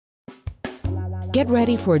Get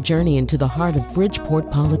ready for a journey into the heart of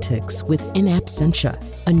Bridgeport politics with In Absentia,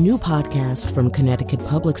 a new podcast from Connecticut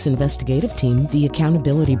Public's investigative team, The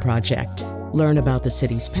Accountability Project. Learn about the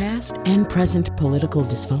city's past and present political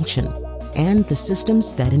dysfunction and the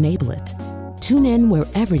systems that enable it. Tune in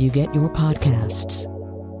wherever you get your podcasts.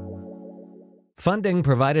 Funding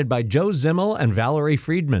provided by Joe Zimmel and Valerie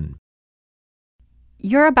Friedman.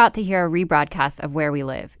 You're about to hear a rebroadcast of Where We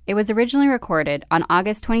Live. It was originally recorded on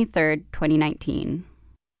August 23rd, 2019.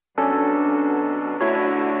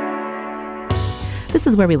 This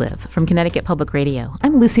is Where We Live from Connecticut Public Radio.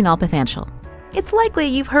 I'm Lucy Nalpathanchel. It's likely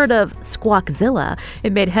you've heard of Squawkzilla.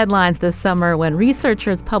 It made headlines this summer when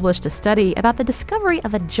researchers published a study about the discovery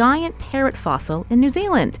of a giant parrot fossil in New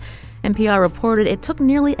Zealand. NPR reported it took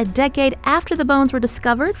nearly a decade after the bones were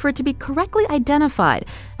discovered for it to be correctly identified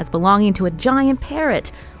as belonging to a giant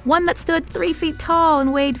parrot, one that stood 3 feet tall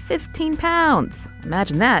and weighed 15 pounds.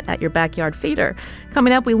 Imagine that at your backyard feeder.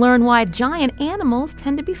 Coming up, we learn why giant animals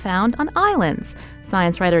tend to be found on islands.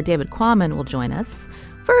 Science writer David Quammen will join us.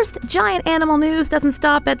 First, giant animal news doesn't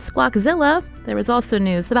stop at Squawkzilla. There is also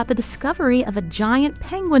news about the discovery of a giant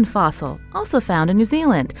penguin fossil, also found in New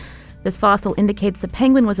Zealand. This fossil indicates the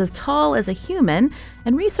penguin was as tall as a human,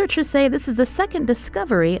 and researchers say this is the second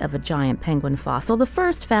discovery of a giant penguin fossil, the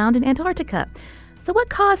first found in Antarctica. So what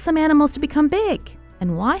caused some animals to become big?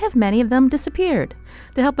 And why have many of them disappeared?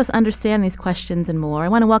 To help us understand these questions and more, I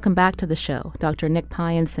want to welcome back to the show Dr. Nick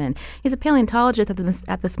Pyenson. He's a paleontologist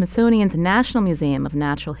at the Smithsonian's National Museum of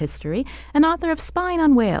Natural History and author of Spying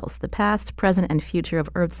on Whales, the Past, Present, and Future of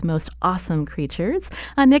Earth's Most Awesome Creatures.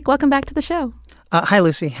 Nick, welcome back to the show. Hi,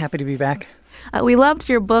 Lucy. Happy to be back. We loved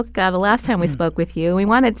your book the last time we spoke with you. We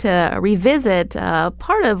wanted to revisit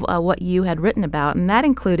part of what you had written about, and that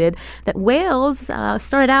included that whales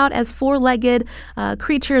started out as four-legged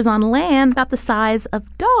creatures on land about the size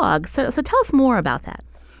of dogs. So tell us more about that.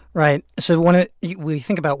 Right. So we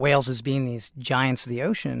think about whales as being these giants of the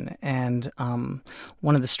ocean, and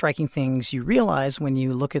one of the striking things you realize when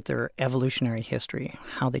you look at their evolutionary history,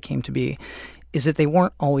 how they came to be, is that they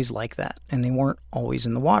weren't always like that, and they weren't always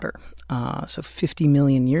in the water. So 50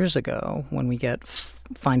 million years ago, when we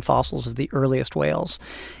find fossils of the earliest whales,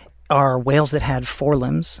 are whales that had four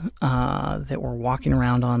limbs that were walking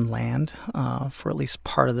around on land for at least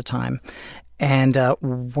part of the time, and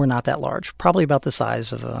were not that large, probably about the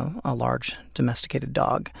size of a large domesticated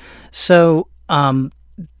dog. So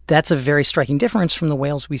that's a very striking difference from the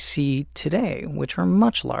whales we see today, which are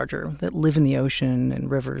much larger, that live in the ocean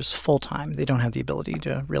and rivers full-time. They don't have the ability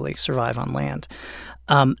to really survive on land.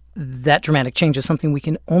 That dramatic change is something we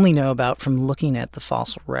can only know about from looking at the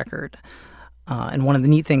fossil record. And one of the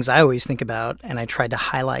neat things I always think about, and I tried to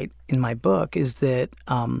highlight in my book, is that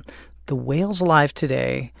the whales alive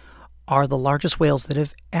today are the largest whales that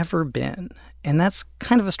have ever been. And that's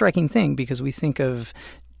kind of a striking thing because we think of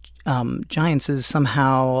giants is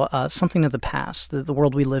somehow something of the past. The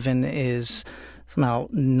world we live in is somehow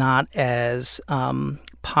not as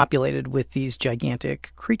populated with these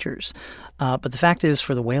gigantic creatures. But the fact is,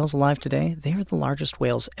 for the whales alive today, they are the largest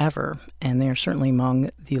whales ever, and they are certainly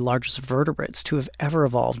among the largest vertebrates to have ever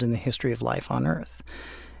evolved in the history of life on Earth.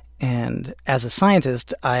 And as a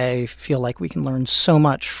scientist, I feel like we can learn so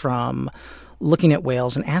much from looking at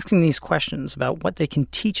whales and asking these questions about what they can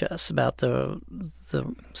teach us about the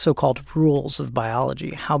so-called rules of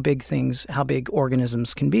biology, how big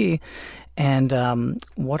organisms can be, and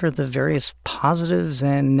what are the various positives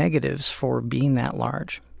and negatives for being that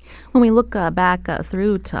large. When we look back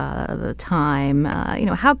through the time,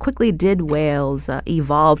 how quickly did whales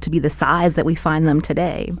evolve to be the size that we find them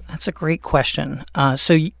today? That's a great question.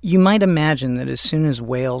 So you might imagine that as soon as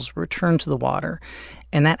whales returned to the water,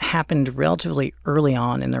 and that happened relatively early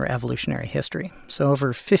on in their evolutionary history. So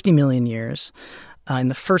over 50 million years, in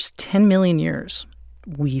the first 10 million years,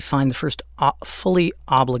 we find the first fully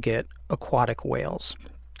obligate aquatic whales.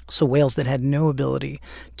 So whales that had no ability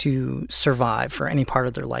to survive for any part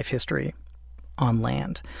of their life history on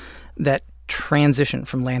land. That transition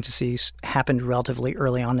from land to sea happened relatively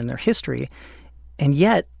early on in their history, and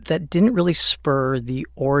yet that didn't really spur the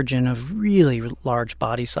origin of really large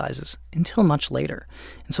body sizes until much later.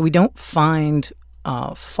 And so we don't find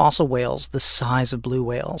fossil whales the size of blue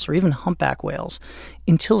whales or even humpback whales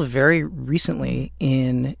until very recently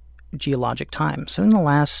in geologic time. So in the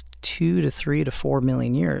last 2 to 3 to 4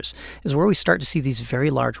 million years is where we start to see these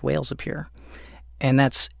very large whales appear. And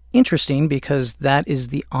that's interesting because that is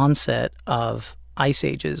the onset of ice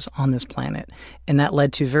ages on this planet, and that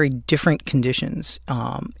led to very different conditions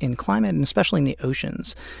in climate and especially in the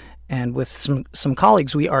oceans. And with some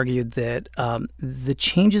colleagues, we argued that the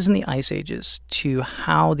changes in the ice ages to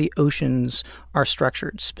how the oceans are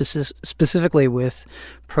structured, specifically with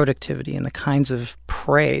productivity and the kinds of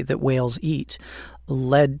prey that whales eat,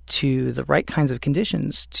 led to the right kinds of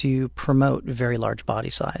conditions to promote very large body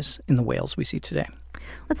size in the whales we see today.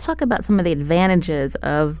 Let's talk about some of the advantages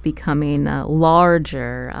of becoming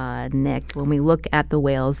larger, Nick, when we look at the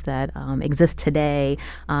whales that exist today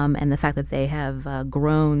and the fact that they have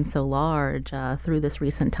grown so large through this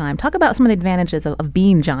recent time. Talk about some of the advantages of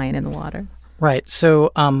being giant in the water. Right.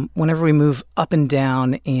 So whenever we move up and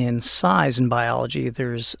down in size in biology,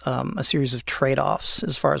 there's a series of trade-offs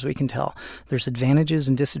as far as we can tell. There's advantages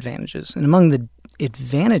and disadvantages. And among the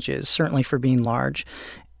advantages, certainly for being large,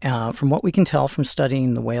 from what we can tell from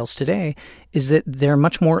studying the whales today, is that they're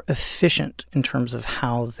much more efficient in terms of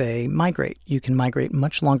how they migrate. You can migrate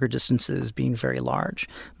much longer distances being very large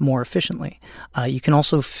more efficiently. You can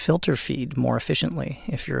also filter feed more efficiently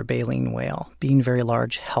if you're a baleen whale. Being very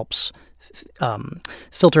large helps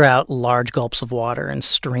filter out large gulps of water and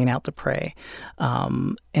strain out the prey.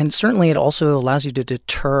 And certainly it also allows you to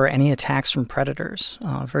deter any attacks from predators.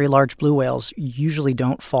 Very large blue whales usually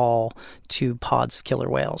don't fall to pods of killer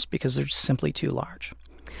whales because they're simply too large.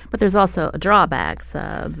 But there's also drawbacks.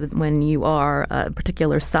 When you are a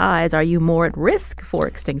particular size, are you more at risk for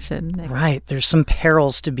extinction? Right. There's some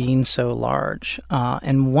perils to being so large.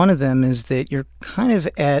 And one of them is that you're kind of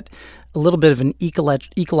at a little bit of an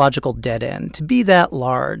ecological dead end. To be that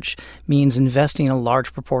large means investing a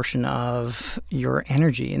large proportion of your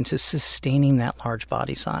energy into sustaining that large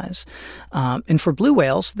body size. And for blue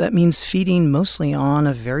whales, that means feeding mostly on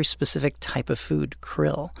a very specific type of food,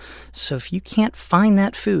 krill. So if you can't find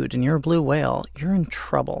that food and you're a blue whale, you're in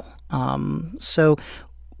trouble.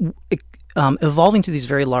 Evolving to these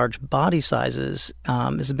very large body sizes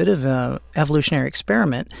is a bit of an evolutionary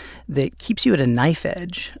experiment that keeps you at a knife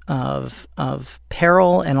edge of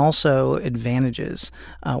peril and also advantages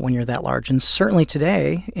when you're that large. And certainly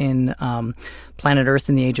today in planet Earth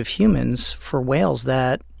in the age of humans, for whales,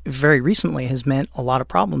 that very recently has meant a lot of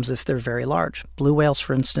problems if they're very large. Blue whales,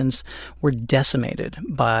 for instance, were decimated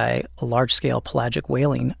by a large-scale pelagic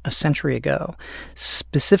whaling a century ago,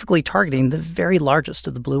 specifically targeting the very largest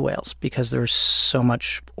of the blue whales because there was so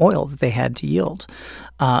much oil that they had to yield.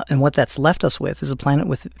 And what that's left us with is a planet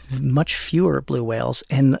with much fewer blue whales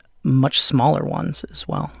and much smaller ones as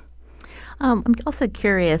well. I'm also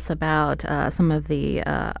curious about some of the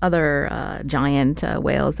other giant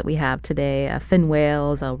whales that we have today, fin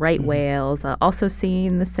whales, right whales, also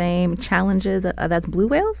seeing the same challenges. That's blue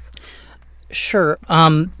whales? Sure.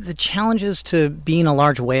 The challenges to being a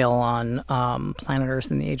large whale on planet Earth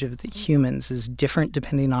in the age of the humans is different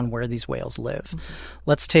depending on where these whales live. Mm-hmm.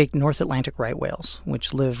 Let's take North Atlantic right whales,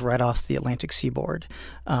 which live right off the Atlantic seaboard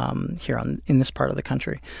here in this part of the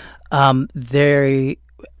country. They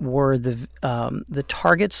were the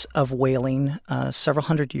targets of whaling several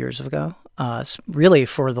hundred years ago. Really,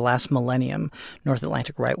 for the last millennium, North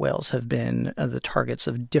Atlantic right whales have been the targets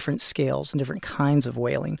of different scales and different kinds of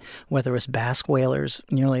whaling, whether it was Basque whalers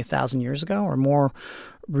nearly 1,000 years ago or more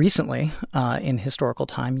recently in historical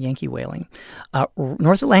time, Yankee whaling.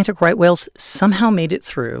 North Atlantic right whales somehow made it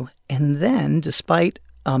through, and then, despite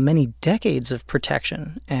many decades of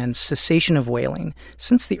protection and cessation of whaling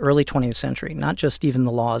since the early 20th century, not just even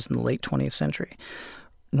the laws in the late 20th century,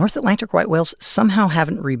 North Atlantic right whales somehow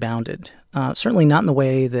haven't rebounded, certainly not in the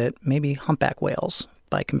way that maybe humpback whales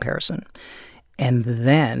by comparison. And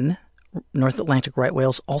then North Atlantic right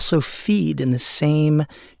whales also feed in the same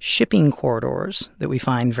shipping corridors that we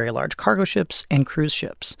find very large cargo ships and cruise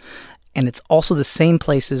ships. And it's also the same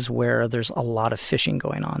places where there's a lot of fishing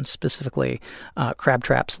going on, specifically crab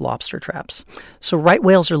traps, lobster traps. So right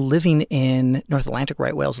whales are living in, North Atlantic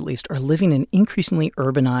right whales at least, are living in increasingly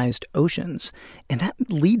urbanized oceans. And that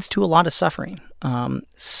leads to a lot of suffering.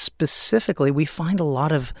 Specifically, we find a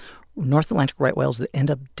lot of North Atlantic right whales that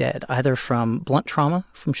end up dead, either from blunt trauma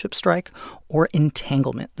from ship strike or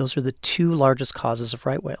entanglement. Those are the two largest causes of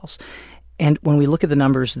right whales. And when we look at the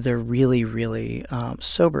numbers, they're really, really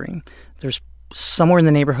sobering. There's somewhere in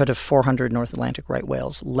the neighborhood of 400 North Atlantic right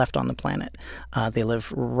whales left on the planet. They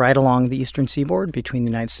live right along the eastern seaboard between the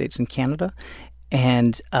United States and Canada.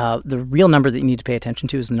 And the real number that you need to pay attention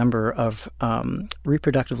to is the number of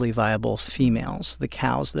reproductively viable females, the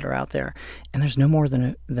cows that are out there. And there's no more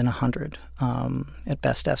than 100 at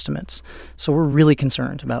best estimates. So we're really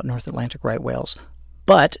concerned about North Atlantic right whales.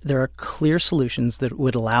 But there are clear solutions that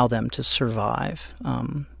would allow them to survive,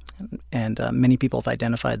 and many people have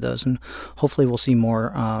identified those, and hopefully we'll see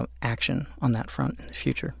more action on that front in the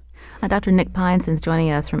future. Dr. Nick Pineson's joining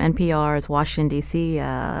us from NPR's Washington, D.C.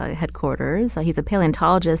 Headquarters. He's a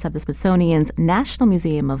paleontologist at the Smithsonian's National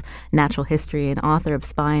Museum of Natural History and author of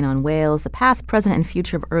Spying on Whales, the Past, Present, and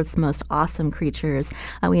Future of Earth's Most Awesome Creatures.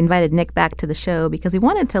 We invited Nick back to the show because we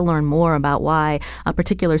wanted to learn more about why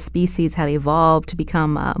particular species have evolved to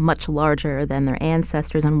become much larger than their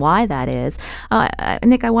ancestors and why that is.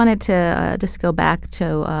 Nick, I wanted to just go back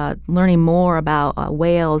to learning more about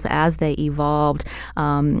whales as they evolved.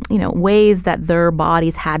 Ways that their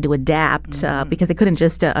bodies had to adapt because they couldn't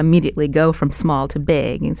just immediately go from small to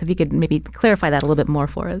big. And so if you could maybe clarify that a little bit more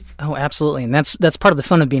for us. Oh, absolutely. And that's part of the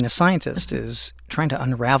fun of being a scientist is trying to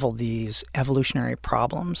unravel these evolutionary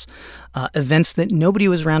problems, events that nobody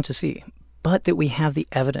was around to see, but that we have the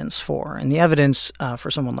evidence for. And the evidence for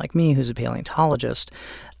someone like me who's a paleontologist,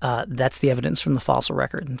 that's the evidence from the fossil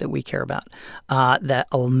record that we care about. That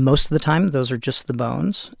most of the time, those are just the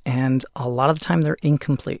bones, and a lot of the time they're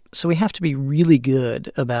incomplete. So we have to be really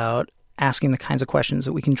good about asking the kinds of questions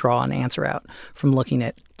that we can draw an answer out from looking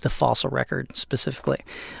at the fossil record specifically.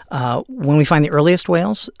 When we find the earliest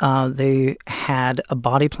whales, they had a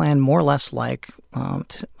body plan more or less like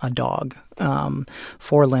a dog.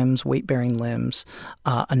 4 limbs, weight-bearing limbs,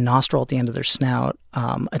 a nostril at the end of their snout,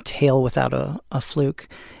 a tail without a fluke.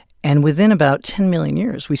 And within about 10 million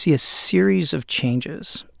years, we see a series of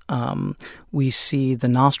changes. We see the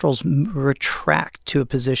nostrils retract to a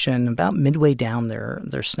position about midway down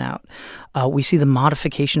their snout. We see the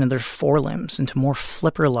modification of their forelimbs into more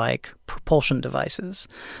flipper-like propulsion devices.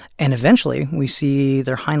 And eventually, we see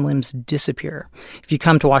their hind limbs disappear. If you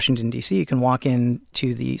come to Washington, D.C., you can walk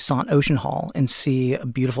into the Sant Ocean Hall and see a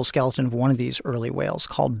beautiful skeleton of one of these early whales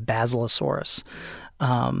called Basilosaurus.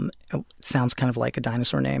 It sounds kind of like a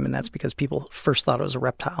dinosaur name, and that's because people first thought it was a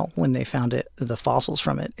reptile when they found the fossils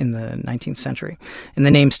from it in the 19th century. And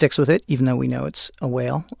the name sticks with it, even though we know it's a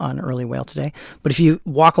whale, an early whale today. But if you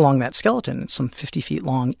walk along that skeleton, it's some 50 feet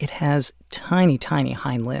long, it has tiny, tiny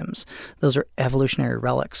hind limbs. Those are evolutionary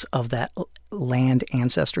relics of that land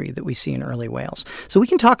ancestry that we see in early whales. So we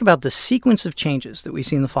can talk about the sequence of changes that we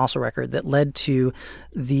see in the fossil record that led to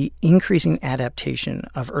the increasing adaptation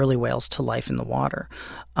of early whales to life in the water.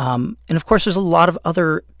 And of course, there's a lot of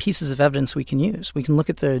other pieces of evidence we can use. We can look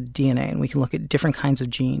at the DNA and we can look at different kinds of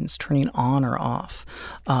genes turning on or off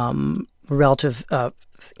relative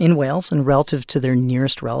in whales and relative to their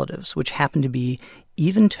nearest relatives, which happen to be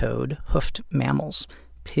even-toed, hoofed mammals,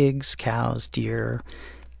 pigs, cows, deer,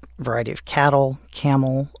 variety of cattle,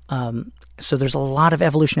 camel. So there's a lot of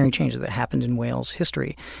evolutionary changes that happened in whales'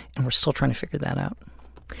 history, and we're still trying to figure that out.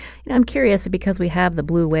 I'm curious because we have the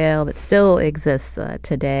blue whale that still exists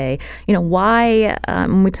today. Why,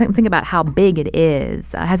 when we think about how big it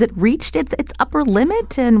is, has it reached its upper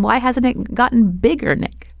limit, and why hasn't it gotten bigger,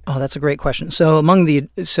 Nick? Oh, that's a great question. So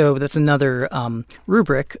that's another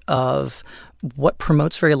rubric of what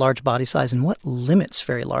promotes very large body size and what limits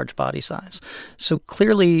very large body size. So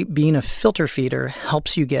clearly being a filter feeder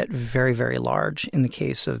helps you get very, very large in the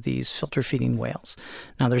case of these filter feeding whales.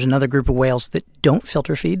 Now there's another group of whales that don't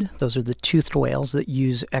filter feed. Those are the toothed whales that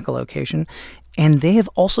use echolocation. And they have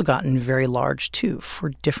also gotten very large too for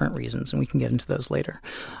different reasons, and we can get into those later.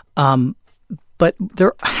 But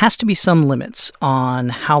there has to be some limits on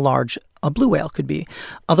how large a blue whale could be.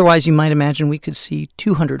 Otherwise, you might imagine we could see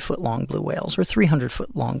 200-foot-long blue whales or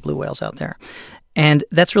 300-foot-long blue whales out there. And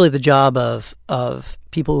that's really the job of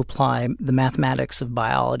people who apply the mathematics of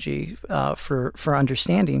biology for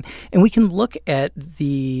understanding. And we can look at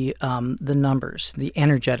the numbers, the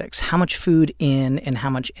energetics, how much food in and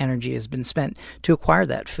how much energy has been spent to acquire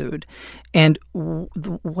that food. And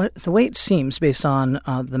the way it seems, based on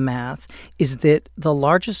the math, is that the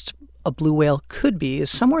largest a blue whale could be is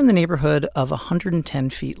somewhere in the neighborhood of 110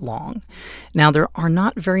 feet long. Now, there are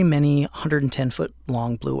not very many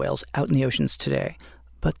 110-foot-long blue whales out in the oceans today,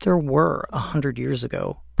 but there were 100 years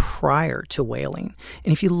ago prior to whaling.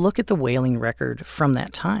 And if you look at the whaling record from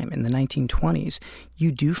that time in the 1920s,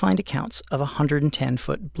 you do find accounts of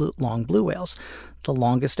 110-foot-long blue whales, the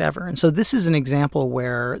longest ever. And so this is an example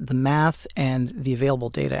where the math and the available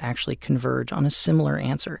data actually converge on a similar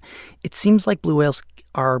answer. It seems like blue whales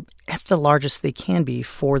are at the largest they can be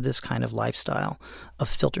for this kind of lifestyle of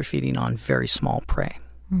filter feeding on very small prey.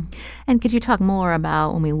 And could you talk more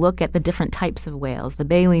about when we look at the different types of whales, the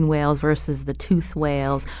baleen whales versus the toothed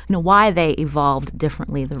whales, why they evolved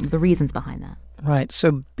differently, the reasons behind that? Right.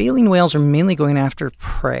 So baleen whales are mainly going after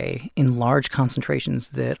prey in large concentrations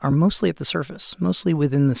that are mostly at the surface, mostly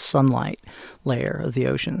within the sunlight layer of the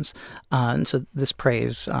oceans. And so this prey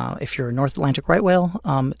is, if you're a North Atlantic right whale,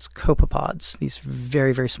 it's copepods, these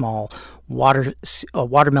very, very small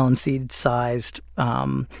watermelon seed-sized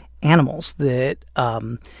animals that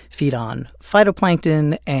feed on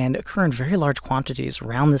phytoplankton and occur in very large quantities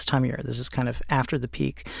around this time of year. This is kind of after the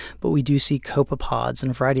peak, but we do see copepods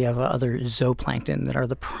and a variety of other zooplankton that are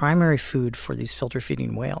the primary food for these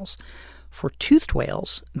filter-feeding whales. For toothed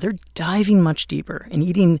whales, they're diving much deeper and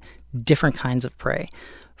eating different kinds of prey.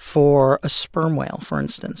 For a sperm whale, for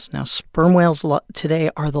instance. Now, sperm whales today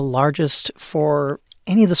are the largest for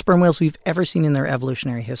any of the sperm whales we've ever seen in their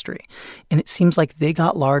evolutionary history. And it seems like they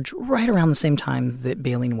got large right around the same time that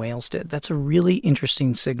baleen whales did. That's a really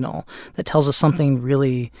interesting signal that tells us something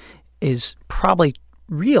really is probably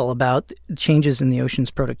real about changes in the ocean's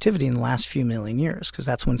productivity in the last few million years, because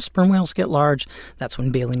that's when sperm whales get large. That's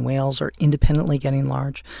when baleen whales are independently getting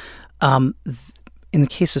large. In the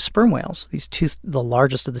case of sperm whales, the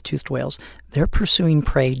largest of the toothed whales, they're pursuing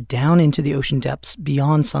prey down into the ocean depths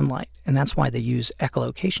beyond sunlight, and that's why they use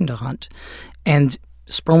echolocation to hunt. And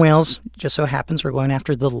sperm whales, just so happens, are going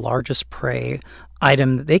after the largest prey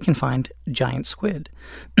item that they can find, giant squid.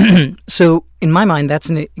 So in my mind, that's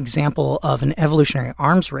an example of an evolutionary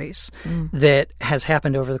arms race that has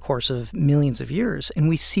happened over the course of millions of years, and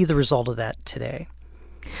we see the result of that today.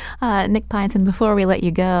 Nick Pyenson, before we let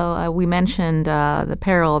you go, we mentioned the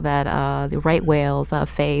peril that the right whales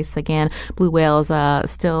face. Again, blue whales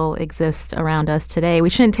still exist around us today.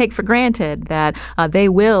 We shouldn't take for granted that they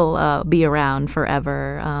will be around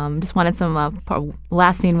forever. Just wanted some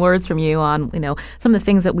lasting words from you on, some of the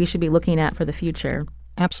things that we should be looking at for the future.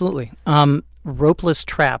 Absolutely. Ropeless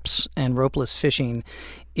traps and ropeless fishing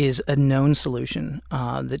is a known solution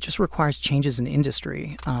that just requires changes in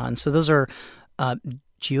industry. And so those are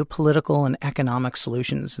geopolitical and economic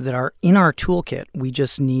solutions that are in our toolkit. We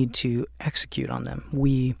just need to execute on them.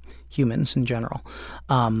 We humans in general.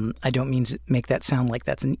 I don't mean to make that sound like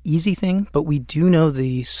that's an easy thing, but we do know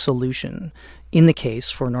the solution in the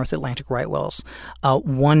case for North Atlantic right whales.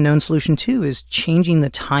 One known solution, too, is changing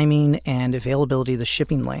the timing and availability of the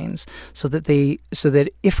shipping lanes so that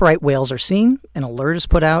if right whales are seen, an alert is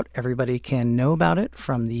put out, everybody can know about it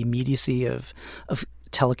from the immediacy of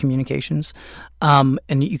telecommunications,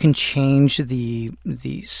 and you can change the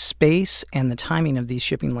space and the timing of these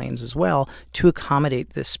shipping lanes as well to accommodate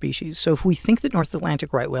this species. So if we think that North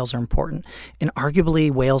Atlantic right whales are important, and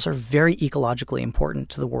arguably whales are very ecologically important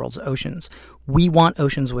to the world's oceans, we want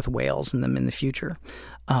oceans with whales in them in the future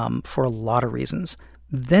for a lot of reasons.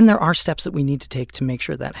 Then there are steps that we need to take to make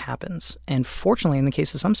sure that happens. And fortunately, in the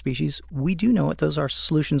case of some species, we do know what those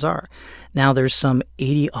solutions are. Now, there's some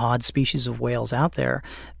 80-odd species of whales out there.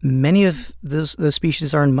 Many of those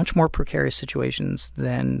species are in much more precarious situations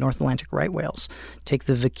than North Atlantic right whales. Take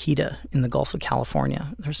the vaquita in the Gulf of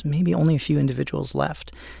California. There's maybe only a few individuals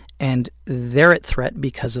left. And they're at threat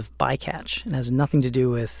because of bycatch. It has nothing to do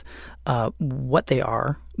with what they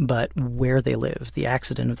are, but where they live, the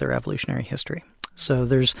accident of their evolutionary history. So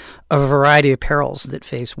there's a variety of perils that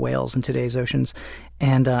face whales in today's oceans,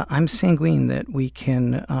 and I'm sanguine that we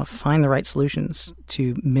can find the right solutions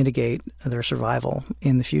to mitigate their survival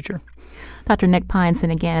in the future. Dr. Nick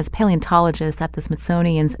Pyenson, again, is paleontologist at the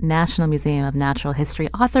Smithsonian's National Museum of Natural History,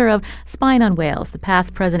 author of Spying on Whales, The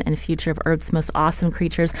Past, Present, and Future of Earth's Most Awesome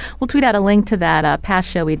Creatures. We'll tweet out a link to that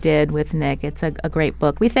past show we did with Nick. It's a great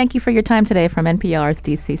book. We thank you for your time today from NPR's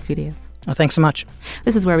DC studios. Oh, thanks so much.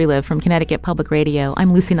 This is Where We Live from Connecticut Public Radio.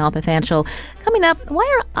 I'm Lucy Nalpathanchel. Coming up, why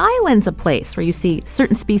are islands a place where you see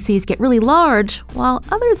certain species get really large while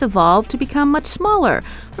others evolve to become much smaller?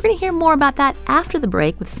 We're going to hear more about that after the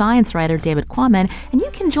break with science writer David Quammen, and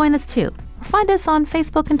you can join us too. Find us on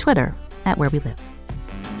Facebook and Twitter at Where We Live.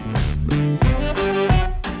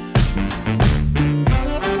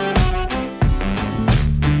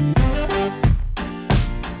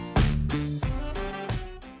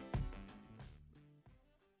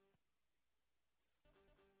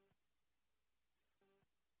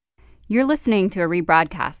 You're listening to a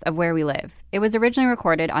rebroadcast of Where We Live. It was originally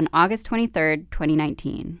recorded on August 23rd,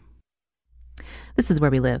 2019. This is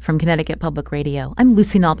Where We Live from Connecticut Public Radio. I'm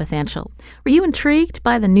Lucy Nalpathanchel. Were you intrigued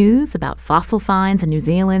by the news about fossil finds in New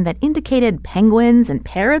Zealand that indicated penguins and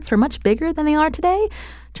parrots were much bigger than they are today?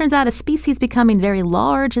 Turns out a species becoming very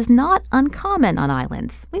large is not uncommon on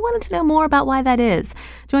islands. We wanted to know more about why that is.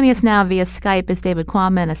 Joining us now via Skype is David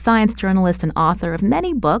Quammen, a science journalist and author of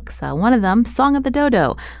many books. One of them, Song of the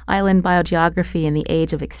Dodo, Island Biogeography in the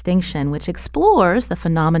Age of Extinction, which explores the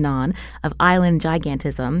phenomenon of island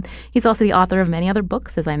gigantism. He's also the author of many other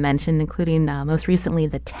books, as I mentioned, including most recently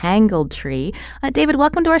The Tangled Tree. David,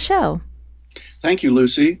 welcome to our show. Thank you,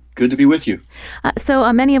 Lucy. Good to be with you.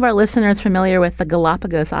 So many of our listeners familiar with the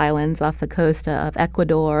Galapagos Islands off the coast of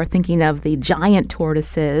Ecuador, thinking of the giant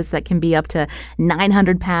tortoises that can be up to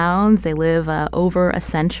 900 pounds. They live over a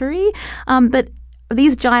century. But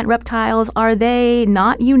these giant reptiles, are they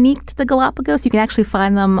not unique to the Galapagos? You can actually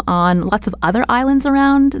find them on lots of other islands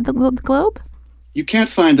around the globe? You can't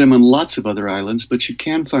find them on lots of other islands, but you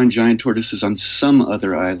can find giant tortoises on some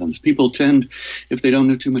other islands. People tend, if they don't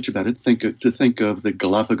know too much about it, to think of the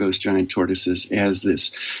Galapagos giant tortoises as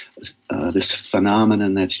this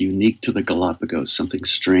phenomenon that's unique to the Galapagos, something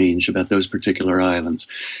strange about those particular islands.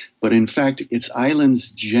 But in fact, it's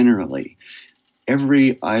islands generally.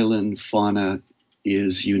 Every island fauna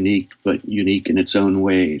is unique, but unique in its own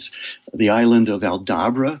ways. The island of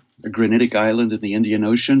Aldabra, a granitic island in the Indian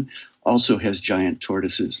Ocean, also has giant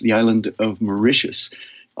tortoises. The island of Mauritius,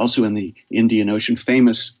 also in the Indian Ocean,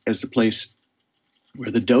 famous as the place where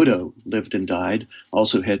the dodo lived and died,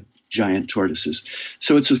 also had giant tortoises.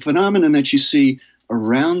 So it's a phenomenon that you see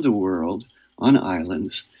around the world on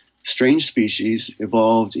islands. Strange species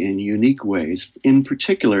evolved in unique ways, in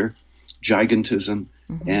particular, gigantism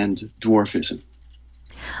and dwarfism.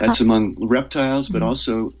 That's among reptiles, but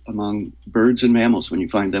also among birds and mammals when you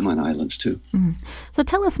find them on islands, too. So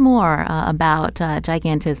tell us more about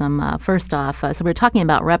gigantism. First off, so we're talking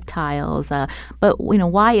about reptiles, but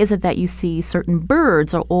why is it that you see certain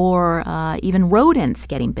birds or even rodents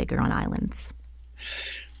getting bigger on islands?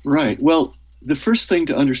 Right. Well, the first thing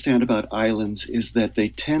to understand about islands is that they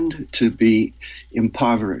tend to be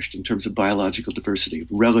impoverished in terms of biological diversity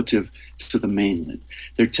relative to the mainland.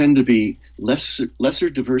 There tend to be lesser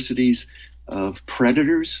diversities of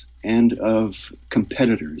predators and of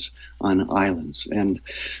competitors on islands, and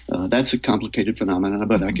that's a complicated phenomenon.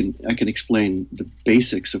 But I can explain the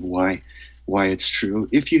basics of why it's true.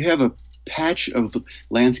 If you have a patch of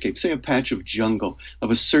landscape, say a patch of jungle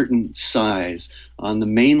of a certain size on the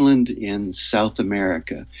mainland in South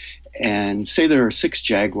America, and say there are 6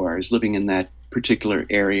 jaguars living in that particular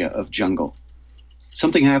area of jungle.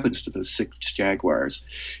 Something happens to those 6 jaguars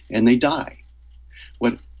and they die.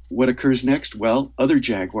 What occurs next? Well, other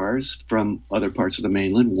jaguars from other parts of the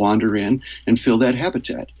mainland wander in and fill that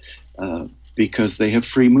habitat. Because they have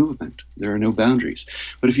free movement. There are no boundaries.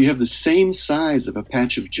 But if you have the same size of a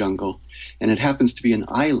patch of jungle and it happens to be an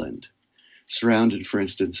island surrounded, for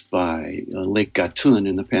instance, by Lake Gatun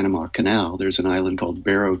in the Panama Canal, there's an island called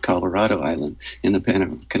Barrow, Colorado Island in the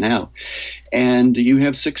Panama Canal, and you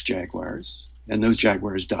have 6 jaguars, and those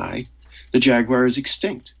jaguars die, the jaguar is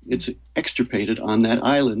extinct. It's extirpated on that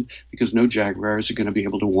island because no jaguars are going to be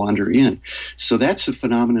able to wander in. So that's a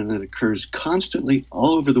phenomenon that occurs constantly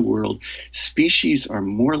all over the world. Species are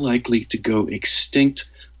more likely to go extinct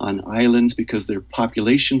on islands because their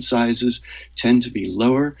population sizes tend to be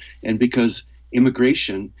lower and because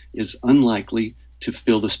immigration is unlikely to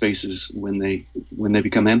fill the spaces when they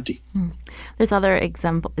become empty. There's other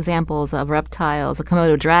examples of reptiles, the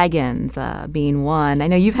Komodo dragons being one. I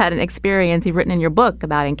know you've had an experience, you've written in your book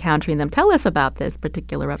about encountering them. Tell us about this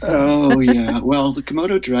particular reptile. Oh, yeah. Well, the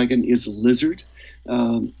Komodo dragon is a lizard.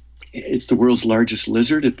 It's the world's largest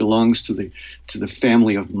lizard. It belongs to the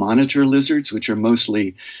family of monitor lizards, which are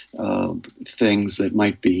mostly things that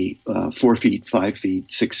might be 4 feet, 5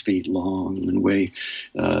 feet, 6 feet long and weigh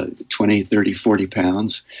 20, 30, 40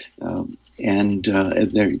 pounds. And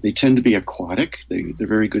they tend to be aquatic. They're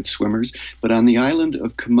very good swimmers. But on the island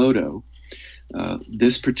of Komodo,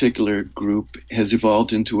 this particular group has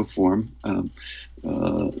evolved into a form,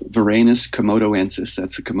 Varanus komodoensis,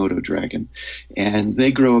 that's a Komodo dragon. And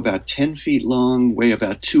they grow about 10 feet long, weigh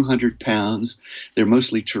about 200 pounds. They're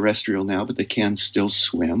mostly terrestrial now, but they can still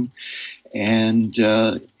swim. And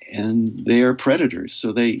they are predators.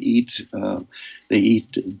 So they eat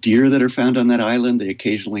deer that are found on that island. They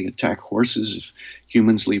occasionally attack horses if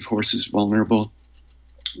humans leave horses vulnerable.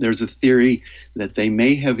 There's a theory that they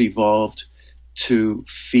may have evolved to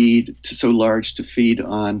feed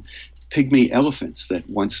on pygmy elephants that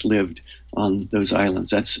once lived on those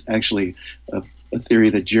islands. That's actually a theory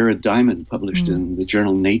that Jared Diamond published in the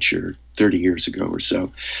journal Nature 30 years ago or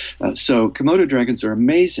so. So Komodo dragons are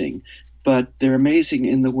amazing, but they're amazing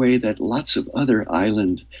in the way that lots of other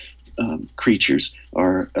island creatures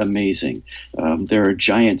are amazing. There are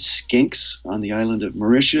giant skinks on the island of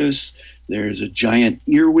Mauritius. There's a giant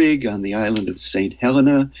earwig on the island of St.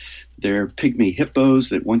 Helena. There are pygmy hippos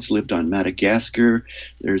that once lived on Madagascar.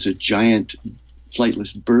 There's a giant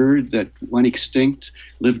flightless bird that went extinct,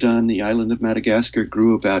 lived on the island of Madagascar,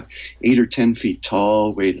 grew about 8 or 10 feet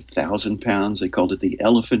tall, weighed 1,000 pounds. They called it the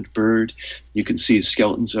elephant bird. You can see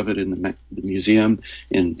skeletons of it in the museum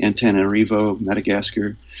in Antananarivo,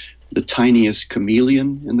 Madagascar. the tiniest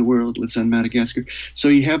chameleon in the world lives on Madagascar. So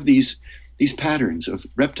you have these patterns of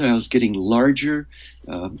reptiles getting larger,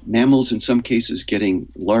 mammals in some cases getting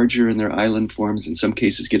larger in their island forms, in some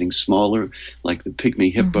cases getting smaller, like the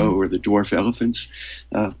pygmy hippo or the dwarf elephants.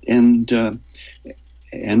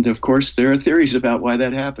 And of course, there are theories about why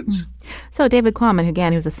that happens. So David Quammen,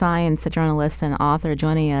 again, who's a science journalist and author,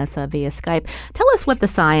 joining us via Skype. Tell us what the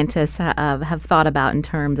scientists have thought about in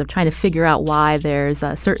terms of trying to figure out why there's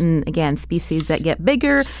certain, again, species that get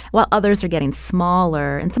bigger while others are getting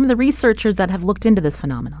smaller, and some of the researchers that have looked into this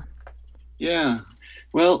phenomenon. Yeah.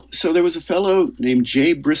 Well, so there was a fellow named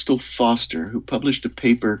J. Bristol Foster who published a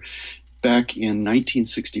paper back in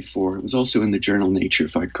 1964. It was also in the journal Nature,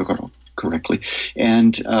 if I recall correctly.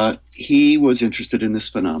 And he was interested in this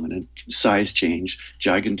phenomenon, size change,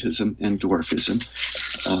 gigantism, and dwarfism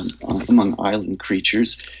among island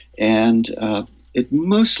creatures. And it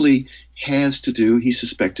mostly has to do, he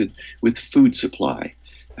suspected, with food supply.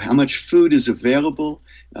 How much food is available,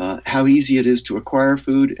 how easy it is to acquire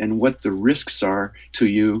food, and what the risks are to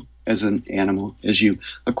you as an animal as you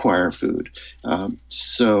acquire food.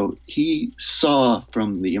 So he saw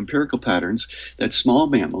from the empirical patterns that small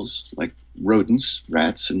mammals, like rodents,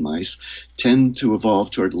 rats, and mice, tend to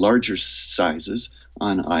evolve toward larger sizes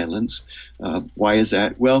on islands. Why is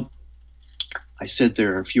that? Well, I said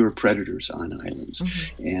there are fewer predators on islands.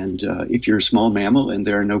 And if you're a small mammal and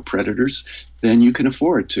there are no predators, then you can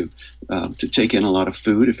afford to take in a lot of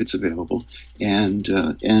food if it's available and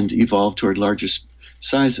evolve toward larger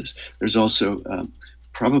sizes. There's also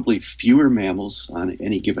probably fewer mammals on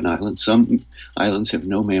any given island. Some islands have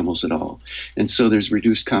no mammals at all. And so there's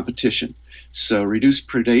reduced competition. So reduced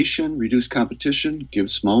predation, reduced competition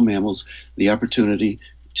gives small mammals the opportunity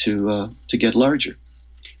to get larger.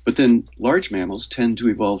 But then large mammals tend to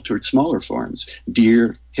evolve toward smaller forms.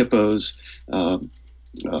 Deer, hippos,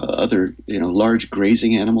 other large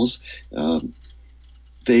grazing animals.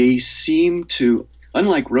 They seem to,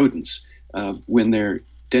 unlike rodents, when they're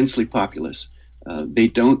densely populous, they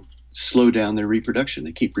don't slow down their reproduction.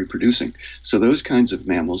 They keep reproducing. So those kinds of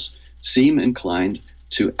mammals seem inclined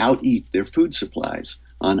to out-eat their food supplies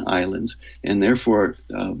on islands, and therefore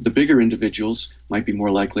the bigger individuals might be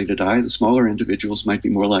more likely to die. The smaller individuals might be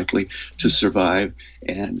more likely to survive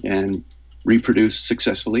and reproduce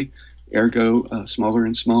successfully, ergo smaller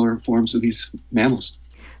and smaller forms of these mammals.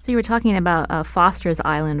 So you were talking about Foster's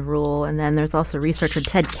island rule, and then there's also researcher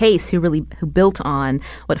Ted Case who built on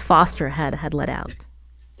what Foster had let out.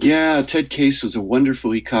 Yeah, Ted Case was a wonderful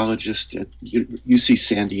ecologist at UC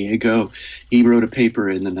San Diego. He wrote a paper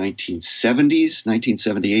in the 1970s,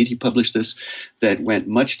 1978 he published this, that went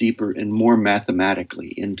much deeper and more mathematically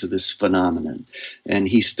into this phenomenon. And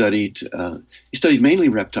he studied mainly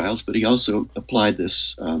reptiles, but he also applied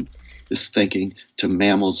this thinking to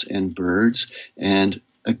mammals and birds. And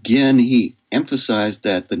again, he emphasized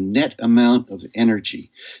that the net amount of energy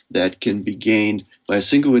that can be gained by a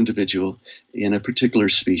single individual in a particular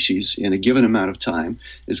species in a given amount of time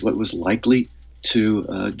is what was likely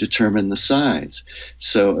to determine the size.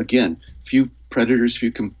 So again, few predators,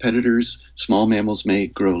 few competitors, small mammals may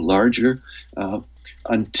grow larger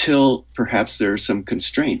until perhaps there are some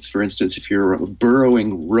constraints. For instance, if you're a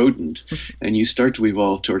burrowing rodent and you start to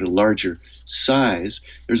evolve toward a larger size,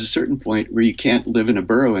 there's a certain point where you can't live in a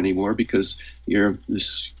burrow anymore because you're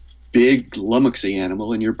this big lummoxy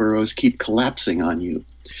animal and your burrows keep collapsing on you.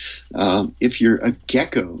 If you're a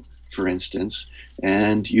gecko, for instance,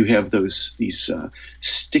 and you have these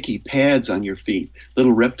sticky pads on your feet,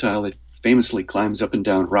 little reptile that famously climbs up and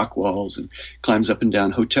down rock walls and climbs up and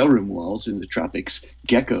down hotel room walls in the tropics,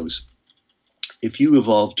 geckos. If you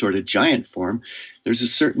evolve toward a giant form, there's a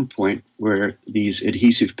certain point where these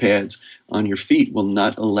adhesive pads on your feet will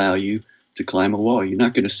not allow you to climb a wall. You're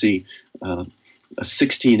not going to see a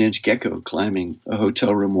 16-inch gecko climbing a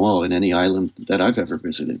hotel room wall in any island that I've ever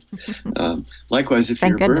visited. Likewise, if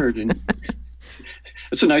you're a bird, and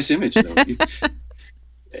it's a nice image, though.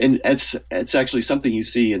 And it's actually something you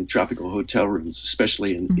see in tropical hotel rooms,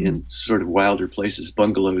 especially in sort of wilder places,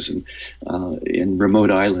 bungalows and in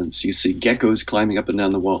remote islands. You see geckos climbing up and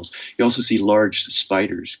down the walls. You also see large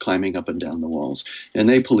spiders climbing up and down the walls, and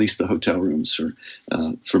they police the hotel rooms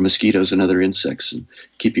for mosquitoes and other insects and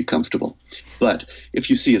keep you comfortable. But if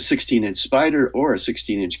you see a 16-inch spider or a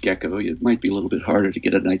 16-inch gecko, it might be a little bit harder to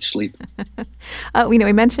get a night's sleep. We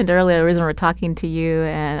mentioned earlier, the reason we're talking to you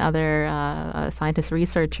and other scientists,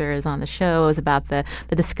 researchers on the show is about the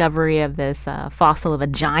discovery of this fossil of a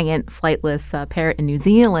giant flightless parrot in New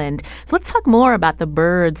Zealand. So let's talk more about the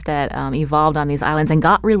birds that evolved on these islands and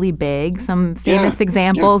got really big. Some famous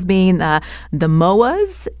examples being the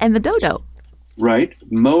moas and the dodo. Right.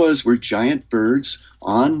 Moas were giant birds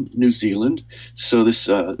on New Zealand. So this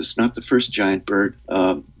is not the first giant bird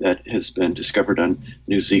that has been discovered on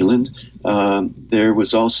New Zealand. There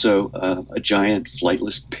was also a giant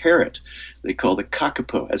flightless parrot they call the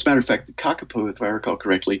kakapo. As a matter of fact, the kakapo, if I recall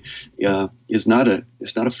correctly, is not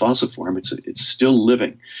a fossil form. It's still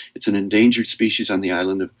living. It's an endangered species on the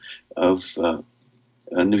island of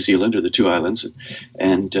New Zealand, or the two islands,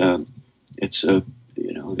 and it's a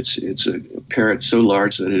parrot so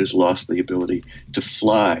large that it has lost the ability to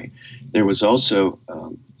fly. There was also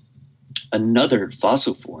another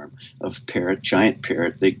fossil form of parrot, giant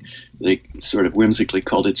parrot. They sort of whimsically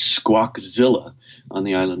called it Squawkzilla on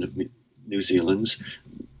the island of New Zealand's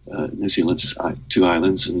two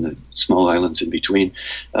islands and the small islands in between.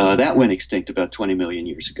 That went extinct about 20 million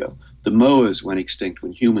years ago. The moas went extinct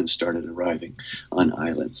when humans started arriving on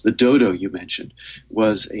islands. The dodo you mentioned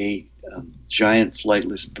was a giant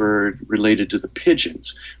flightless bird related to the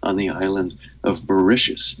pigeons on the island of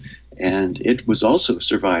Mauritius. And it was also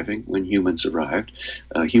surviving when humans arrived.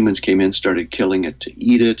 Humans came in, started killing it to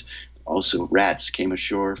eat it. Also, rats came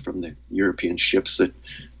ashore from the European ships that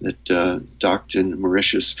docked in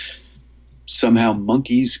Mauritius. Somehow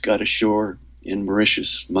monkeys got ashore in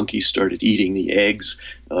Mauritius. Monkeys started eating the eggs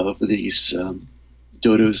of these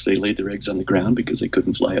dodos. They laid their eggs on the ground because they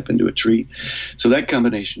couldn't fly up into a tree. So that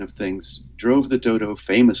combination of things drove the dodo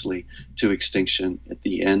famously to extinction at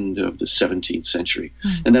the end of the 17th century.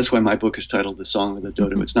 Mm-hmm. And that's why my book is titled The Song of the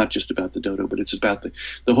Dodo. Mm-hmm. It's not just about the dodo, but it's about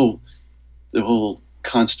the whole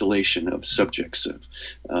constellation of subjects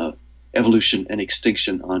of evolution and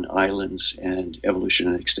extinction on islands, and evolution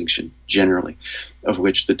and extinction generally, of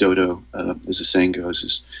which the dodo, as the saying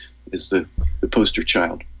goes, is the poster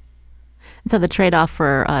child. So the trade-off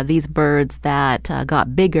for these birds that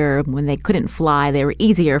got bigger when they couldn't fly, they were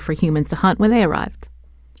easier for humans to hunt when they arrived.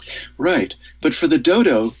 Right. But for the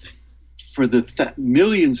dodo, for the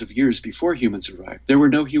millions of years before humans arrived, there were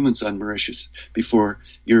no humans on Mauritius before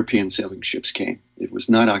European sailing ships came. It was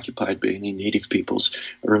not occupied by any native peoples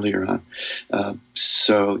earlier on.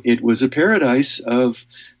 So it was a paradise of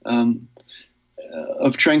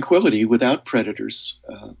tranquility without predators.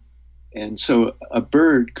 And so a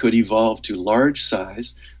bird could evolve to large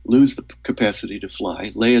size, lose the capacity to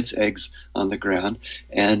fly, lay its eggs on the ground,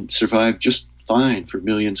 and survive just fine for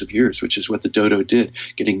millions of years, which is what the dodo did,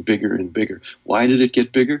 getting bigger and bigger. Why did it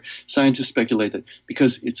get bigger? Scientists speculate that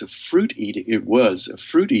because it was a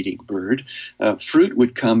fruit-eating bird. Fruit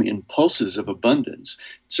would come in pulses of abundance.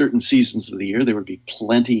 Certain seasons of the year, there would be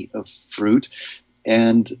plenty of fruit,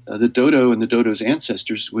 and the dodo and the dodo's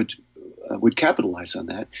ancestors would capitalize on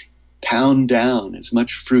that, pound down as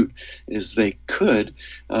much fruit as they could,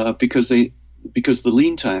 because the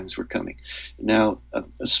lean times were coming. Now,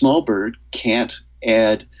 a small bird can't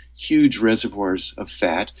add huge reservoirs of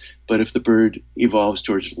fat, but if the bird evolves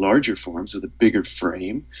towards larger forms with a bigger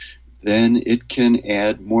frame, then it can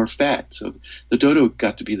add more fat. So the dodo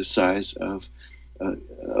got to be the size of a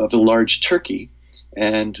large turkey,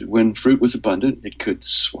 and when fruit was abundant, it could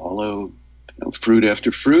swallow fruit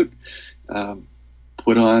after fruit,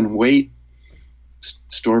 put on weight,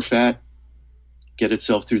 store fat, get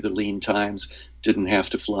itself through the lean times, didn't have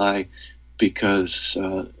to fly because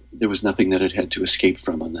there was nothing that it had to escape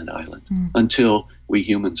from on that island until we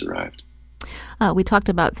humans arrived. We talked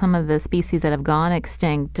about some of the species that have gone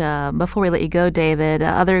extinct. Before we let you go, David,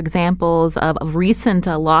 other examples of recent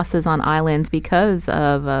losses on islands because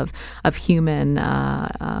of humans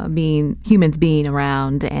being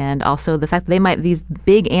around, and also the fact that these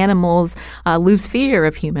big animals lose fear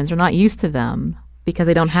of humans. They're not used to them because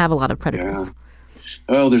they don't have a lot of predators. Yeah.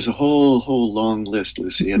 Well, there's a whole long list,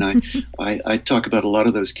 Lucy, and I talk about a lot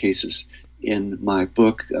of those cases in my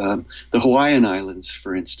book. The Hawaiian Islands,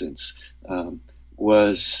 for instance,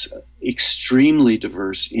 was extremely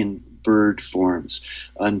diverse in bird forms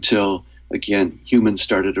until, again, humans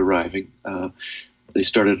started arriving.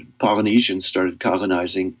 Polynesians started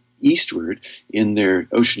colonizing eastward in their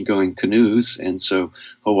ocean-going canoes, and so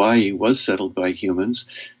Hawaii was settled by humans.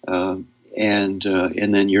 And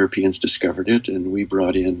then Europeans discovered it, and we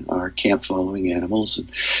brought in our camp-following animals,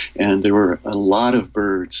 and there were a lot of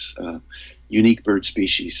birds, unique bird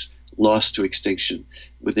species, lost to extinction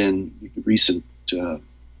within recent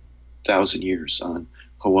 1,000 years on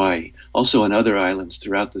Hawaii. Also on other islands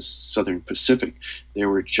throughout the southern Pacific, there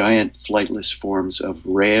were giant flightless forms of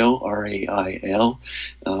rail, R-A-I-L.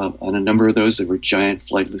 On a number of those, there were giant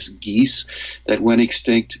flightless geese that went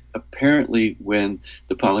extinct apparently when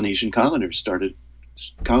the Polynesian colonizers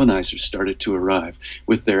started to arrive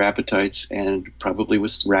with their appetites and probably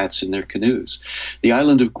with rats in their canoes. The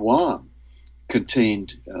island of Guam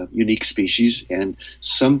contained unique species, and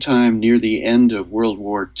sometime near the end of World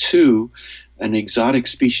War II, an exotic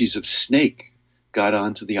species of snake got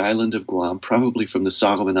onto the island of Guam, probably from the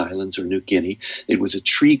Solomon Islands or New Guinea. It was a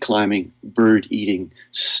tree-climbing, bird-eating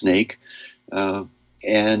snake, and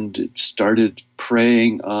it started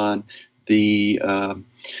preying on the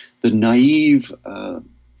naive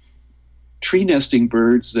tree nesting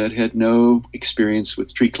birds that had no experience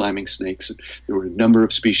with tree climbing snakes. There were a number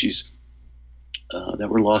of species that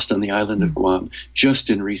were lost on the island of Guam just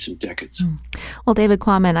in recent decades. Well, David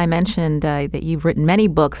Quammen, I mentioned that you've written many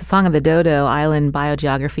books, The Song of the Dodo, Island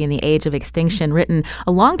Biogeography in the Age of Extinction, written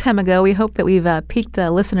a long time ago. We hope that we've piqued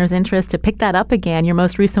listeners' interest to pick that up again, your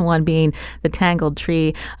most recent one being The Tangled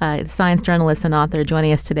Tree. Science journalist and author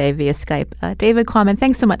joining us today via Skype. David Quammen,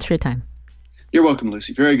 thanks so much for your time. You're welcome,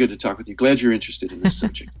 Lucy. Very good to talk with you. Glad you're interested in this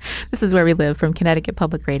subject. This is Where We Live from Connecticut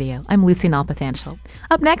Public Radio. I'm Lucy Nalpathanchel.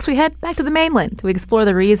 Up next, we head back to the mainland to explore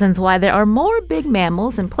the reasons why there are more big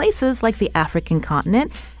mammals in places like the African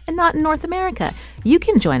continent and not in North America. You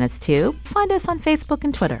can join us, too. Find us on Facebook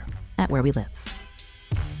and Twitter at Where We Live.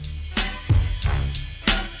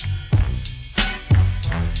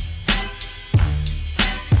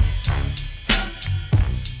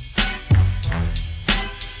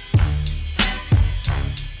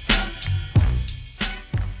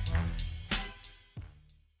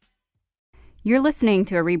 You're listening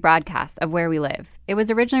to a rebroadcast of Where We Live. It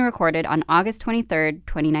was originally recorded on August 23rd,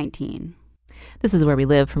 2019. This is Where We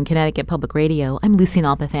Live from Connecticut Public Radio. I'm Lucy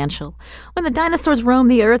Nalpathanchel. When the dinosaurs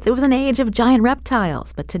roamed the earth, it was an age of giant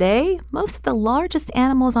reptiles. But today, most of the largest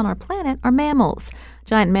animals on our planet are mammals.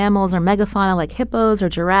 Giant mammals or megafauna like hippos or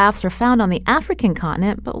giraffes are found on the African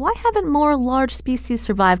continent, but why haven't more large species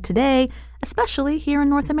survived today, especially here in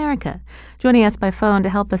North America? Joining us by phone to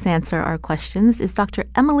help us answer our questions is Dr.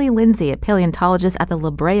 Emily Lindsay, a paleontologist at the La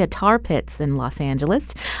Brea Tar Pits in Los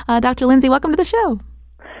Angeles. Dr. Lindsay, welcome to the show.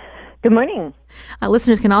 Good morning.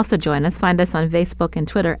 Listeners can also join us. Find us on Facebook and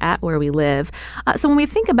Twitter at Where We Live. So when we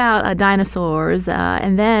think about dinosaurs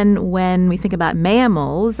and then when we think about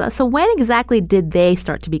mammals, so when exactly did they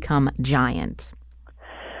start to become giant?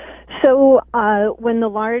 So when the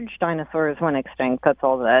large dinosaurs went extinct, that's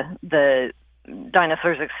all the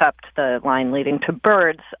dinosaurs except the line leading to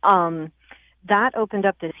birds, that opened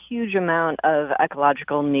up this huge amount of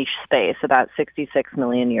ecological niche space about 66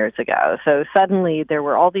 million years ago. So suddenly there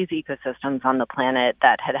were all these ecosystems on the planet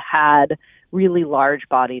that had really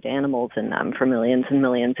large-bodied animals in them for millions and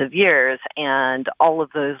millions of years, and all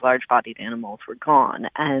of those large-bodied animals were gone.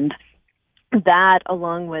 And that,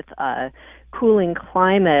 along with cooling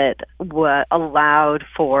climate, allowed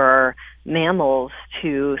for mammals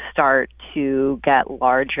to start to get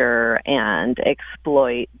larger and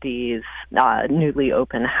exploit these newly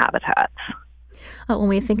open habitats. When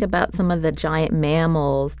we think about some of the giant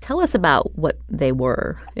mammals, tell us about what they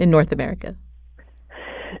were in North America.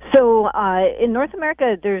 So in North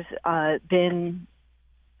America, there's been,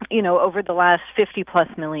 over the last 50 plus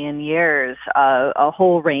million years, a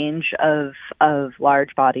whole range of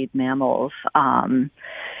large-bodied mammals,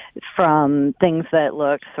 from things that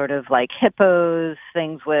looked sort of like hippos,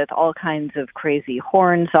 things with all kinds of crazy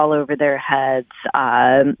horns all over their heads,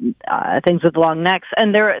 things with long necks.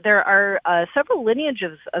 And there are several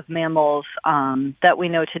lineages of mammals that we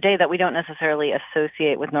know today that we don't necessarily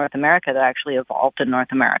associate with North America that actually evolved in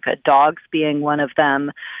North America, dogs being one of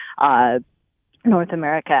them. North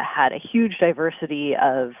America had a huge diversity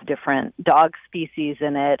of different dog species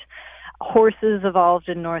in it. Horses evolved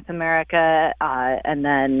in North America and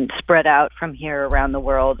then spread out from here around the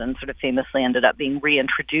world and sort of famously ended up being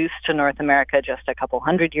reintroduced to North America just a couple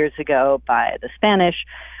hundred years ago by the Spanish.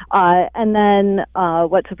 And then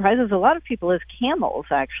what surprises a lot of people is camels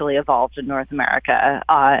actually evolved in North America.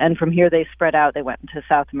 And from here they spread out. They went into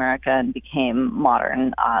South America and became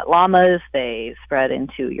modern llamas. They spread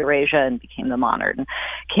into Eurasia and became the modern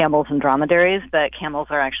camels and dromedaries. But camels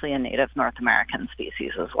are actually a native North American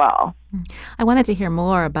species as well. I wanted to hear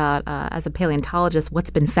more about, as a paleontologist, what's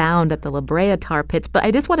been found at the La Brea Tar Pits, but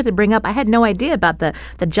I just wanted to bring up, I had no idea about the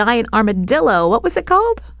giant armadillo. What was it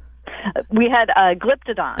called? We had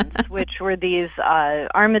glyptodons, which were these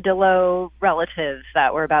armadillo relatives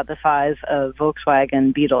that were about the size of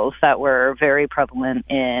Volkswagen Beetles that were very prevalent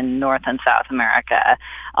in North and South America.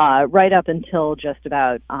 right up until just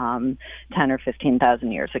about 10 or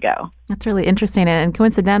 15,000 years ago. That's really interesting. And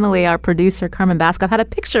coincidentally, our producer, Carmen Baskov, had a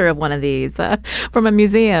picture of one of these from a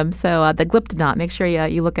museum. So the Glyptodont, make sure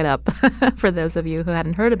you look it up for those of you who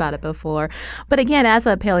hadn't heard about it before. But again, as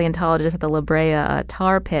a paleontologist at the La Brea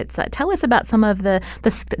tar pits, tell us about some of the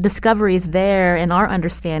discoveries there and our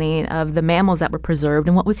understanding of the mammals that were preserved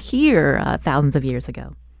and what was here thousands of years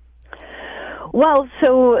ago. Well,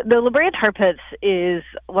 so the La Brea tar pits is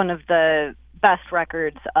one of the best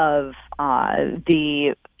records of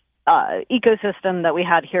the ecosystem that we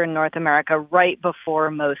had here in North America right before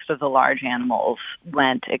most of the large animals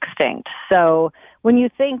went extinct. So when you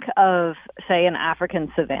think of, say, an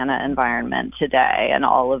African savanna environment today and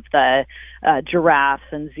all of the giraffes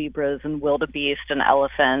and zebras and wildebeest and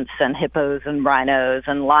elephants and hippos and rhinos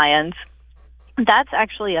and lions, that's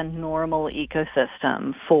actually a normal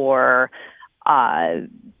ecosystem for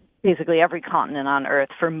basically every continent on Earth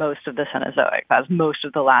for most of the Cenozoic. That's most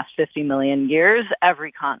of the last 50 million years.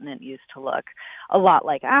 Every continent used to look a lot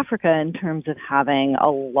like Africa in terms of having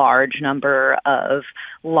a large number of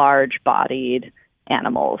large-bodied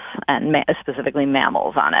animals and specifically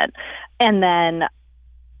mammals on it. And then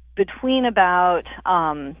between about,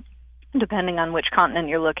 depending on which continent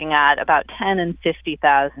you're looking at, about 10 and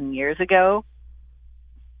 50,000 years ago,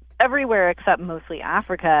 everywhere except mostly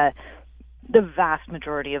Africa, the vast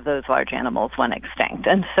majority of those large animals went extinct.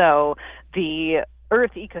 And so the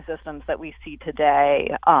Earth ecosystems that we see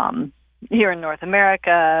today here in North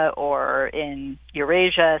America or in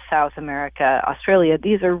Eurasia, South America, Australia,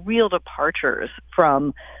 these are real departures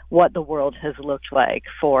from what the world has looked like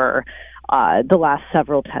for the last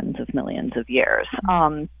several tens of millions of years.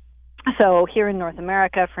 So here in North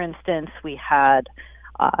America, for instance, we had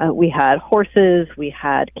horses, we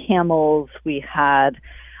had camels, we had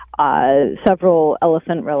several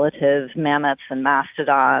elephant relatives, mammoths and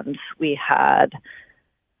mastodons. We had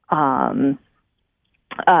giant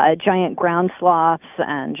ground sloths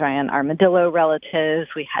and giant armadillo relatives.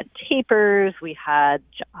 We had tapirs. We had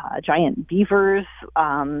giant beavers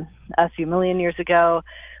a few million years ago.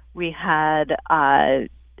 We had a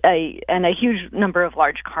huge number of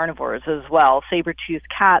large carnivores as well. Saber-toothed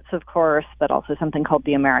cats, of course, but also something called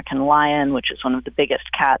the American lion, which is one of the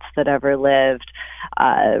biggest cats that ever lived,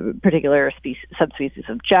 particular subspecies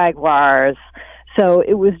of jaguars. So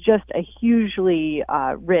it was just a hugely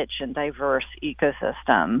rich and diverse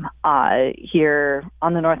ecosystem here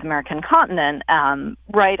on the North American continent,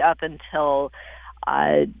 right up until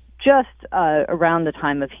just around the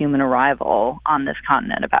time of human arrival on this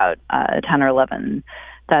continent, about 10 or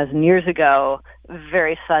 11,000 years ago.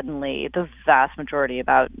 Very suddenly, the vast majority,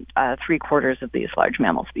 about 3/4 of these large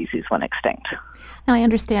mammal species went extinct. Now, I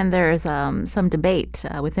understand there's some debate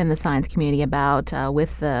within the science community about,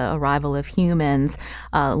 with the arrival of humans,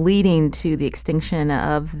 leading to the extinction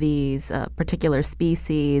of these particular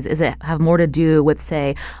species. Does it have more to do with,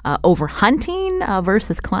 say, overhunting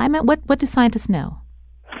versus climate? What do scientists know?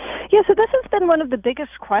 Yeah, so this has been one of the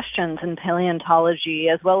biggest questions in paleontology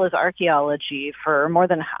as well as archaeology for more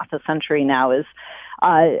than half a century now,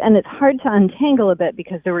 and it's hard to untangle a bit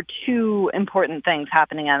because there were two important things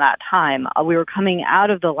happening at that time. We were coming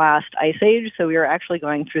out of the last ice age, so we were actually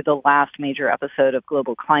going through the last major episode of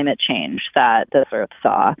global climate change that this Earth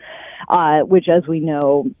saw, which, as we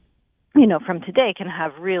know, from today can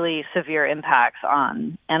have really severe impacts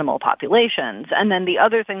on animal populations. And then the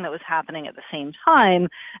other thing that was happening at the same time,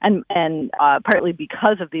 and partly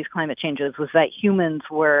because of these climate changes, was that humans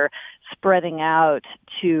were spreading out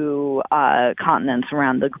to continents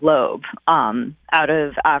around the globe, out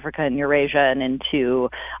of Africa and Eurasia and into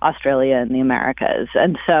Australia and the Americas.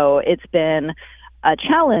 And so it's been a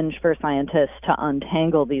challenge for scientists to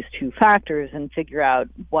untangle these two factors and figure out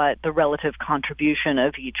what the relative contribution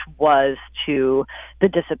of each was to the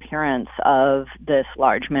disappearance of this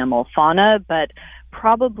large mammal fauna. But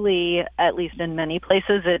probably, at least in many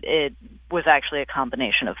places, it was actually a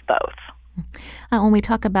combination of both. When we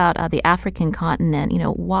talk about the African continent,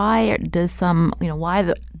 why does why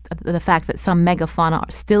the fact that some megafauna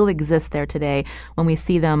still exist there today when we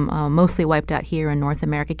see them mostly wiped out here in North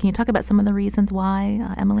America? Can you talk about some of the reasons why,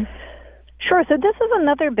 Emily? Sure. So this is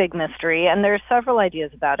another big mystery, and there are several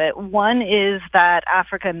ideas about it. One is that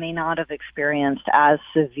Africa may not have experienced as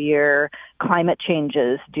severe climate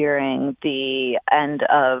changes during the end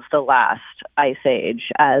of the last ice age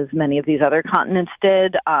as many of these other continents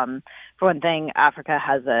did. For one thing, Africa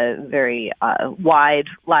has a very wide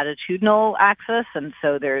latitudinal axis, and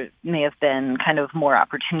so there may have been kind of more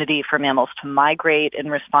opportunity for mammals to migrate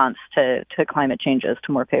in response to climate changes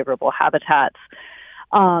to more favorable habitats.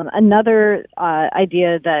 Another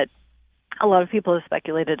idea that a lot of people have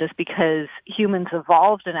speculated is because humans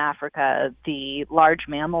evolved in Africa, the large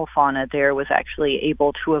mammal fauna there was actually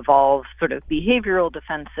able to evolve sort of behavioral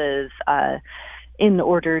defenses in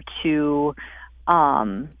order to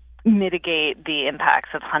mitigate the impacts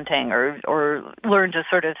of hunting or learn to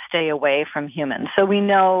sort of stay away from humans. So we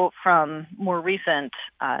know from more recent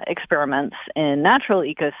experiments in natural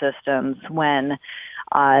ecosystems when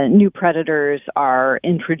new predators are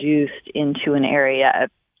introduced into an area,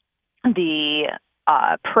 the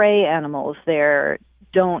prey animals there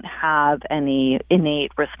don't have any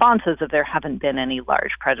innate responses if there haven't been any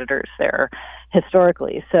large predators there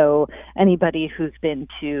historically. So anybody who's been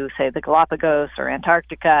to, say, the Galapagos or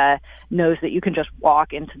Antarctica knows that you can just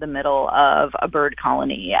walk into the middle of a bird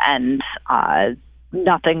colony and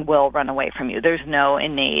nothing will run away from you. There's no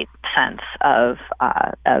innate sense of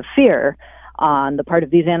fear on the part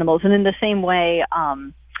of these animals. And in the same way,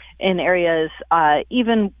 in areas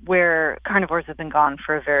even where carnivores have been gone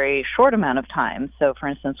for a very short amount of time. So, for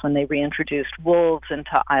instance, when they reintroduced wolves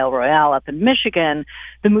into Isle Royale up in Michigan,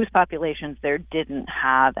 the moose populations there didn't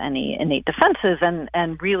have any innate defenses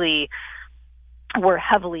and really were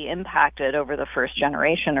heavily impacted over the first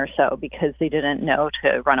generation or so because they didn't know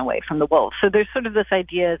to run away from the wolves. So there's sort of this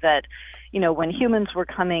idea that, when humans were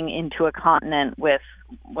coming into a continent with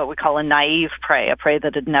what we call a naive prey, a prey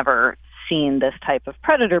that had never seen this type of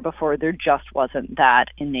predator before, there just wasn't that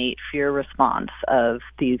innate fear response of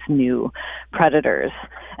these new predators.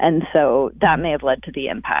 And so that may have led to the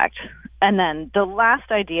impact. And then the last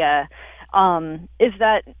idea is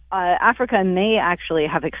that Africa may actually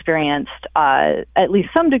have experienced at least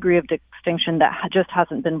some degree of extinction that just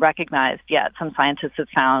hasn't been recognized yet. Some scientists have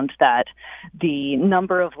found that the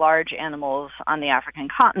number of large animals on the African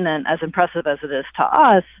continent, as impressive as it is to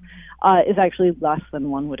us, is actually less than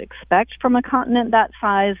one would expect from a continent that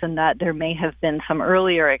size, and that there may have been some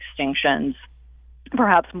earlier extinctions,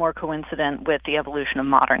 perhaps more coincident with the evolution of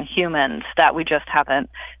modern humans, that we just haven't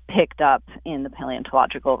picked up in the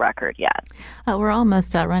paleontological record yet. We're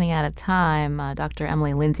almost running out of time. Dr.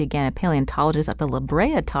 Emily Lindsay, again, a paleontologist at the La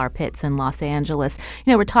Brea Tar Pits in Los Angeles.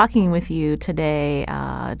 We're talking with you today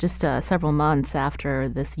just several months after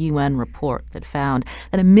this UN report that found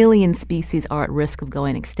that 1 million species are at risk of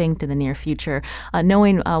going extinct in the near future.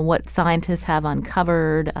 Knowing what scientists have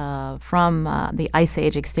uncovered from the Ice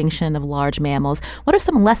Age extinction of large mammals, what are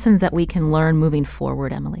some lessons that we can learn moving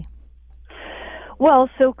forward, Emily?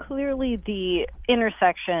 Well, so clearly the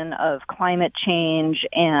intersection of climate change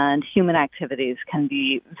and human activities can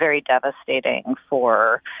be very devastating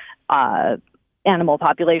for animal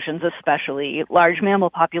populations, especially large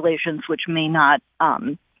mammal populations, which may not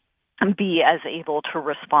be as able to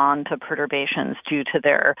respond to perturbations due to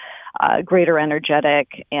their greater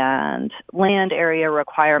energetic and land area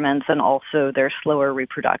requirements and also their slower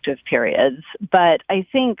reproductive periods. But I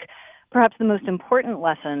think perhaps the most important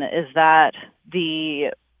lesson is that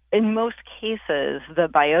in most cases, the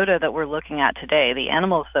biota that we're looking at today, the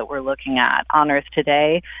animals that we're looking at on Earth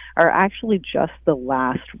today, are actually just the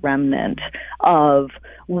last remnant of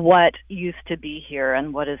what used to be here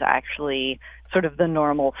and what is actually sort of the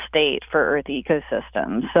normal state for Earth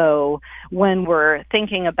ecosystems. So when we're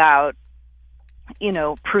thinking about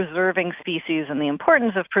preserving species and the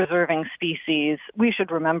importance of preserving species, we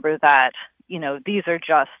should remember that these are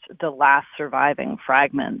just the last surviving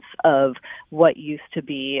fragments of what used to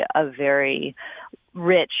be a very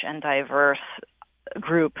rich and diverse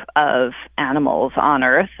group of animals on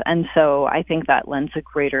Earth. And so I think that lends a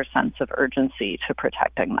greater sense of urgency to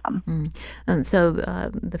protecting them. And so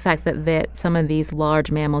the fact that some of these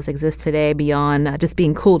large mammals exist today, beyond just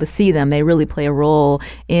being cool to see them, they really play a role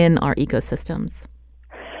in our ecosystems.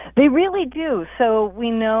 They really do. So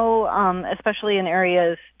we know, especially in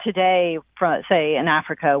areas today, say in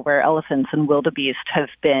Africa, where elephants and wildebeest have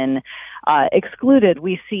been excluded,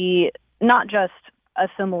 we see not just a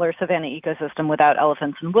similar savanna ecosystem without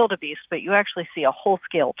elephants and wildebeest, but you actually see a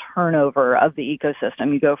whole-scale turnover of the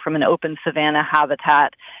ecosystem. You go from an open savanna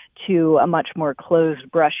habitat to a much more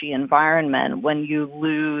closed, brushy environment when you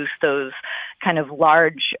lose those kind of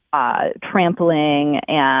large trampling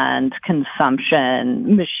and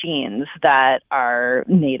consumption machines that are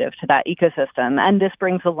native to that ecosystem. And this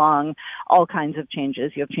brings along all kinds of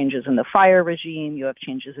changes. You have changes in the fire regime, you have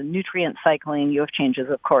changes in nutrient cycling, you have changes,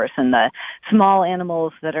 of course, in the small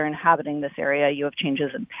animals that are inhabiting this area, you have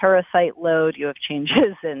changes in parasite load, you have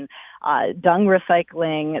changes in dung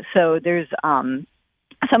recycling. So there's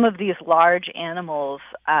some of these large animals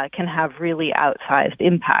can have really outsized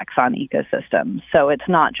impacts on ecosystems. So it's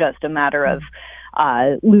not just a matter of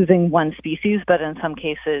losing one species, but in some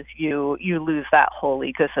cases you lose that whole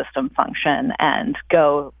ecosystem function and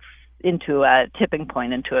go into a tipping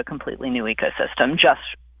point, into a completely new ecosystem, just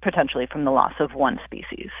potentially from the loss of one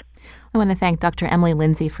species. I want to thank Dr. Emily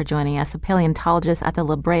Lindsay for joining us, a paleontologist at the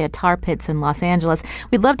La Brea Tar Pits in Los Angeles.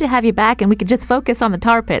 We'd love to have you back, and we could just focus on the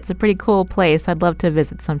tar pits. A pretty cool place. I'd love to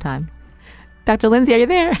visit sometime. Dr. Lindsay, are you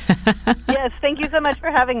there? Yes, thank you so much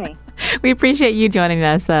for having me. We appreciate you joining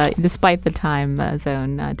us, despite the time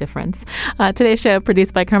zone difference. Today's show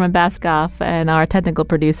produced by Kerman Baskoff, and our technical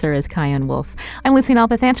producer is Kyan Wolf. I'm Lucy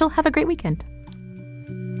Nalpathanchel. Have a great weekend.